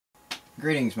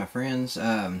Greetings, my friends.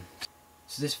 So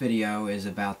this video is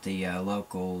about the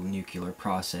local nuclear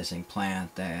processing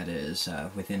plant that is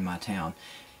within my town.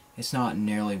 It's not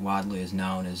nearly widely as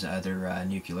known as other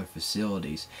nuclear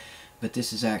facilities, but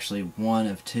this is actually one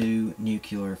of two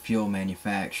nuclear fuel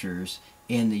manufacturers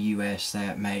in the U.S.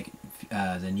 that make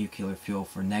the nuclear fuel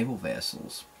for naval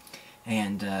vessels.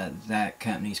 And that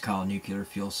company is called Nuclear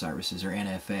Fuel Services, or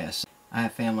NFS. I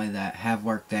have family that have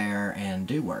worked there and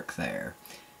do work there.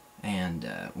 And,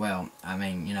 well, I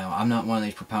mean, you know, I'm not one of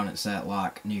these proponents that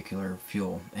like nuclear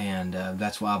fuel, and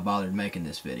that's why I bothered making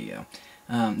this video.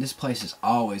 This place is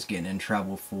always getting in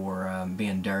trouble for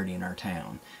being dirty in our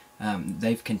town.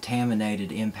 They've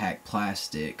contaminated impact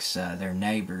plastics, their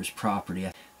neighbor's property,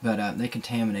 but they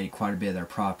contaminated quite a bit of their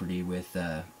property with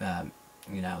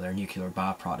you know, their nuclear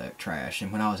byproduct trash.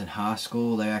 And when I was in high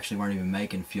school, they actually weren't even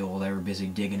making fuel. They were busy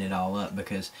digging it all up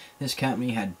because this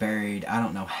company had buried I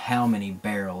don't know how many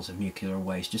barrels of nuclear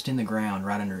waste just in the ground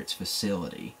right under its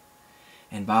facility.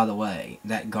 And by the way,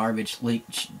 that garbage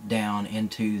leaked down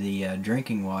into the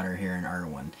drinking water here in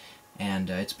Irwin, and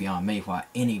it's beyond me why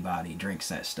anybody drinks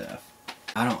that stuff.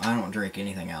 I don't drink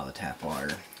anything out of the tap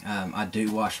water. I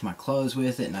do wash my clothes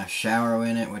with it and I shower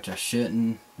in it, which I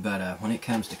shouldn't, but when it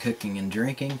comes to cooking and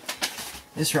drinking,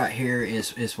 this right here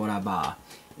is what I buy.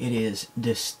 It is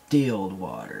distilled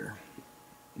water.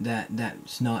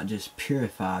 That's not just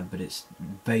purified, but it's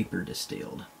vapor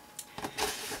distilled.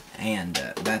 And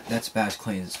that's about as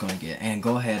clean as it's going to get. And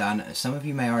go ahead, I know, some of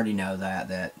you may already know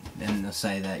that, and they'll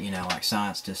say that, you know, like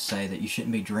scientists say that you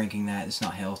shouldn't be drinking that, it's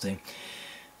not healthy.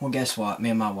 Well, guess what?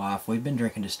 Me and my wife, we've been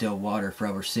drinking distilled water for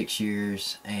over 6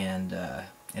 years, and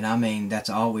I mean, that's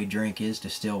all we drink is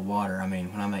distilled water. I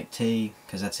mean, when I make tea,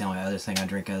 because that's the only other thing I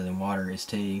drink other than water is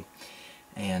tea,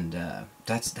 and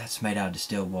that's made out of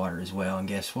distilled water as well. And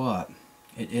guess what?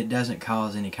 It doesn't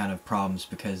cause any kind of problems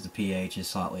because the pH is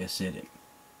slightly acidic,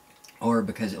 or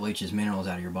because it leaches minerals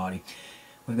out of your body.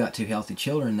 We've got two healthy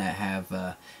children that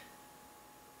have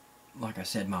like I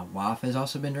said, my wife has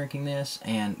also been drinking this,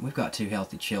 and we've got two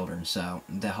healthy children, so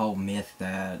the whole myth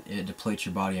that it depletes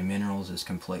your body of minerals is a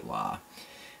complete lie.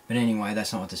 But anyway,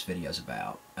 that's not what this video is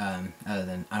about, other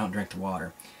than I don't drink the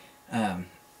water.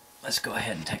 Let's go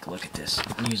ahead and take a look at this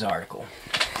news article.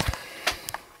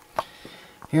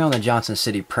 Here on the Johnson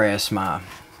City Press, my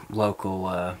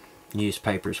local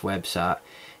newspaper's website,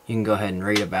 you can go ahead and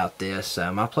read about this.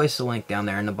 I placed a link down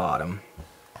there in the bottom,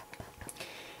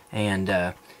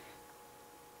 and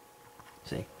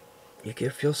see,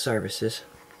 Nuclear Fuel Services.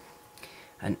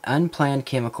 An unplanned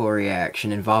chemical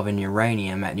reaction involving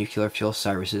uranium at Nuclear Fuel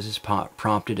Services has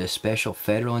prompted a special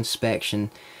federal inspection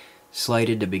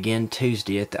slated to begin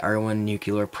Tuesday at the Irwin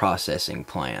Nuclear Processing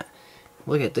Plant.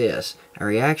 Look at this. A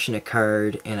reaction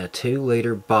occurred in a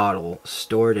 2-liter bottle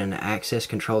stored in an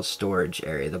access-controlled storage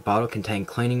area. The bottle contained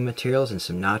cleaning materials and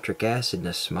some nitric acid and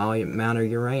a small amount of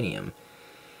uranium.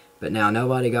 But now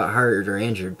nobody got hurt or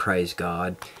injured, praise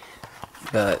God.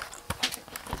 But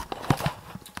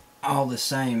all the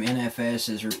same, NFS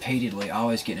is repeatedly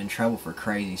always getting in trouble for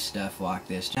crazy stuff like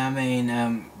this. I mean,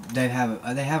 they have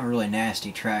a really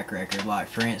nasty track record. Like,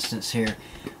 for instance, here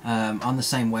on the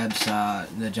same website,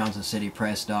 the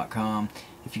JohnsonCityPress.com,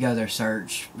 if you go to their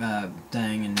search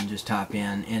thing and just type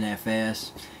in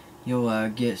NFS, you'll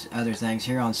get other things.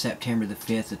 Here on September the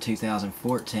 5th of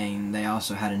 2014, they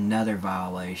also had another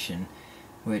violation,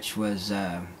 which was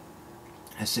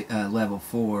level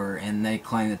 4, and they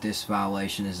claim that this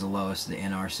violation is the lowest of the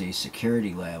NRC's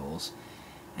security levels.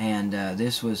 And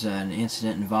this was an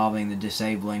incident involving the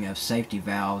disabling of safety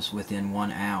valves within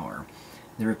 1 hour.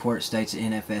 The report states that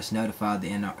NFS notified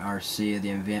the NRC of the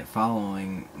event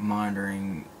following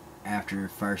monitoring after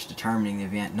first determining the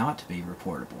event not to be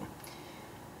reportable.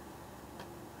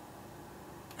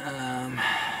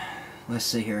 Let's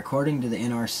see here. According to the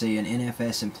NRC, an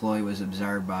NFS employee was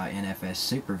observed by an NFS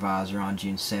supervisor on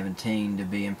June 17 to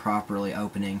be improperly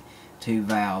opening 2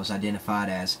 valves identified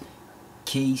as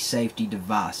key safety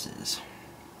devices.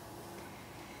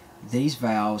 These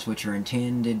valves, which are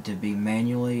intended to be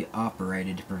manually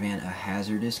operated to prevent a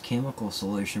hazardous chemical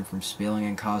solution from spilling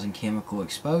and causing chemical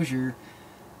exposure,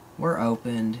 were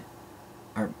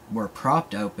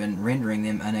propped open, rendering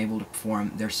them unable to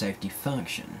perform their safety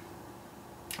function.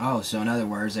 Oh, so in other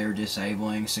words, they were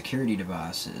disabling security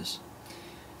devices.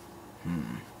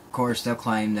 Of course, they'll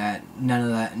claim that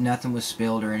nothing was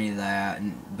spilled or any of that,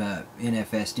 but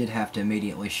NFS did have to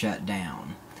immediately shut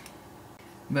down.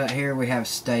 But here we have a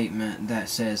statement that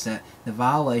says that the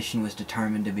violation was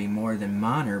determined to be more than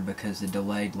minor because the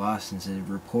delayed licenses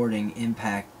reporting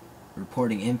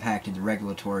impacted the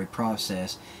regulatory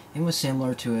process and was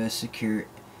similar to a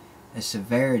a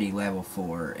severity level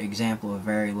 4, example of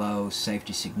very low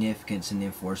safety significance in the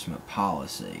enforcement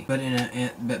policy.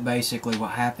 But basically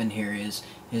what happened here is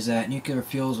that Nuclear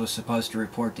Fuels was supposed to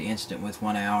report the incident with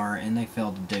 1 hour, and they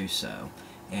failed to do so.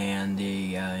 And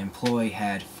the employee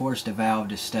had forced a valve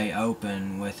to stay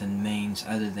open with a means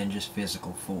other than just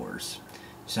physical force.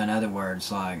 So in other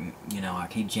words, like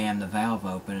he jammed the valve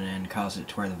open and caused it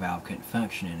to where the valve couldn't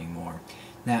function anymore.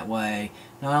 That way,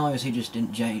 not only was he just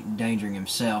endangering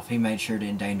himself, he made sure to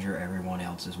endanger everyone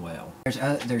else as well.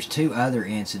 There's 2 other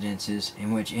incidences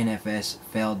in which NFS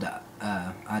failed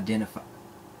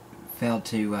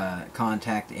to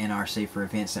contact the NRC for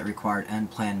events that required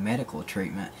unplanned medical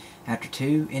treatment after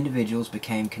 2 individuals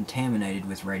became contaminated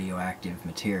with radioactive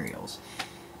materials.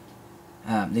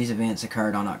 These events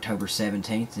occurred on October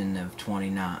 17th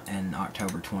and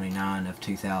October 29 of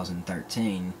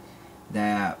 2013.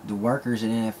 That the workers at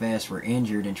NFS were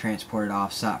injured and transported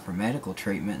off-site for medical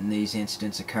treatment, and these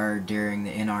incidents occurred during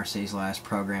the NRC's last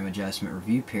program adjustment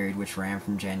review period, which ran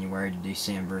from January to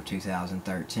December of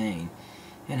 2013,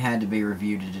 and had to be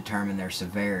reviewed to determine their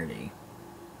severity.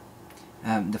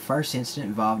 The first incident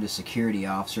involved a security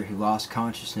officer who lost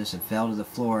consciousness and fell to the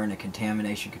floor in a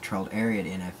contamination-controlled area at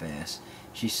NFS.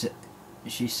 She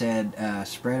said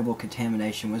spreadable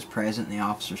contamination was present on the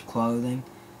officer's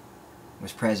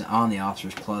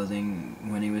clothing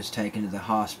when he was taken to the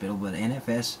hospital, but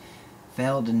NFS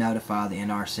failed to notify the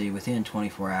NRC within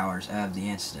 24 hours of the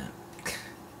incident.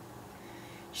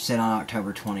 She said on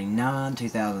October 29,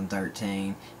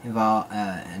 2013,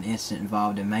 an incident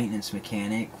involved a maintenance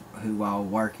mechanic who, while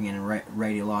working in a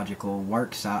radiological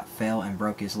work site, fell and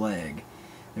broke his leg.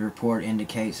 The report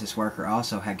indicates this worker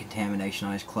also had contamination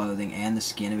on his clothing and the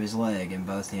skin of his leg. In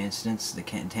both the incidents, the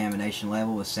contamination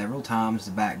level was several times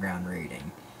the background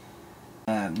reading.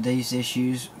 These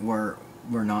issues were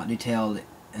not detailed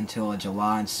until a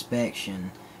July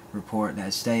inspection report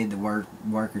that stated the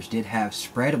workers did have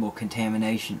spreadable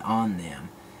contamination on them.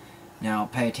 Now,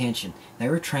 pay attention. They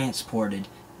were transported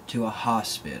to a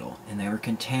hospital and they were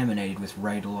contaminated with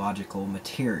radiological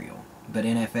material. But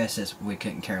NFS says we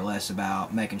couldn't care less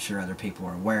about making sure other people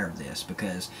are aware of this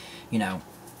because,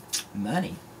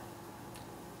 money.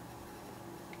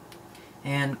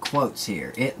 And quotes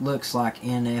here. "It looks like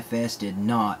NFS did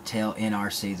not tell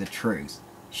NRC the truth,"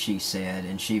 she said,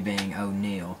 and she being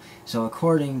O'Neill. So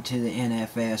according to the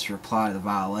NFS reply to the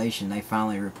violation, they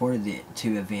finally reported the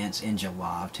 2 events in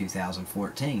July of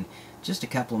 2014, just a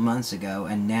couple of months ago,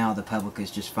 and now the public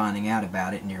is just finding out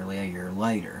about it nearly a year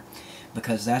later.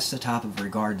 Because that's the type of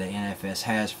regard that NFS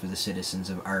has for the citizens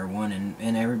of Irwin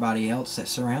and everybody else that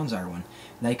surrounds Irwin.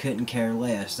 They couldn't care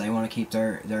less. They want to keep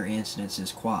their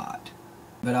incidences quiet.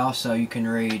 But also you can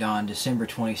read on December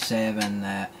 27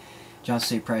 that Johnson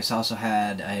City Press also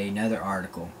had another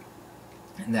article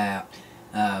that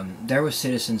there was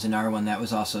citizens in Irwin that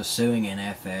was also suing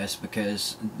NFS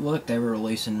because, look, they were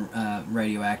releasing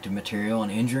radioactive material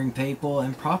and injuring people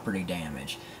and property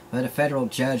damage. But a federal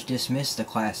judge dismissed the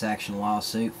class action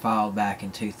lawsuit filed back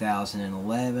in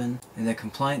 2011, and the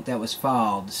complaint that was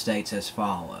filed states as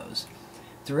follows.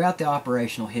 Throughout the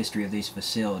operational history of these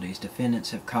facilities,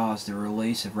 defendants have caused the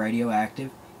release of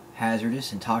radioactive,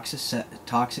 hazardous, and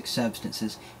toxic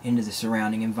substances into the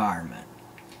surrounding environment.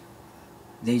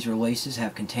 These releases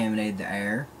have contaminated the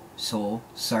air, soil,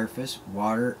 surface,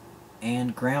 water,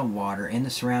 and groundwater in the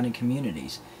surrounding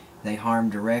communities. They harm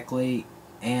directly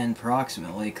and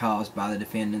proximately caused by the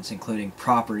defendants, including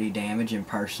property damage and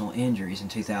personal injuries. In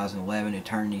 2011,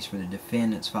 attorneys for the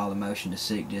defendants filed a motion to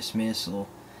seek dismissal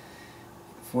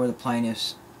for the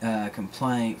plaintiff's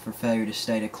complaint for failure to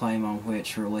state a claim on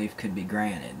which relief could be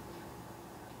granted.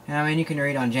 And, you can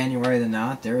read on January the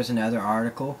 9th, there was another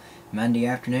article. Monday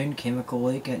afternoon, chemical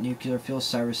leak at nuclear fuel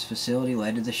service facility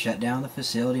led to the shutdown of the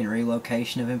facility and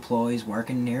relocation of employees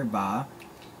working nearby.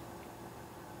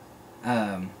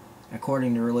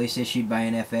 According to a release issued by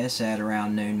NFS at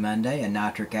around noon Monday, a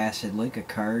nitric acid leak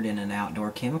occurred in an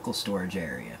outdoor chemical storage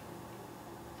area.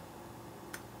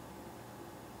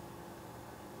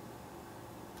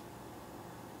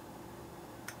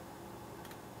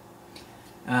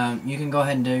 You can go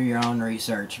ahead and do your own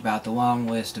research about the long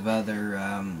list of other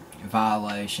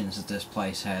violations that this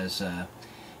place has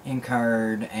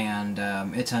incurred, and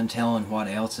it's untelling what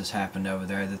else has happened over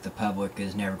there that the public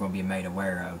is never going to be made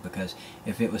aware of, because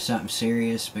if it was something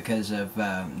serious because of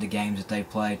the games that they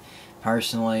played,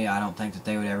 personally I don't think that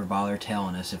they would ever bother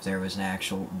telling us if there was an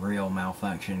actual real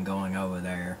malfunction going over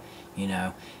there.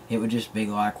 It would just be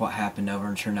like what happened over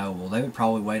in Chernobyl. They would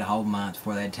probably wait a whole month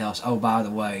before they'd tell us, oh, by the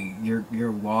way,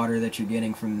 your water that you're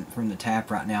getting from the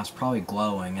tap right now is probably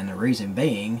glowing, and the reason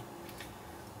being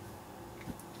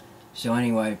So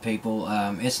anyway, people,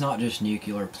 it's not just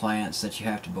nuclear plants that you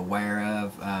have to beware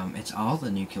of. It's all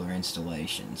the nuclear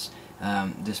installations.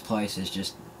 This place is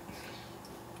just,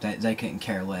 they couldn't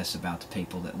care less about the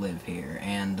people that live here,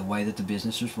 and the way that the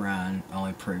business is run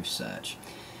only proves such.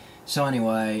 So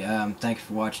anyway, thank you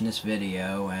for watching this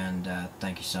video, and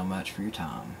thank you so much for your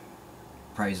time.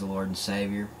 Praise the Lord and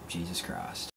Savior, Jesus Christ.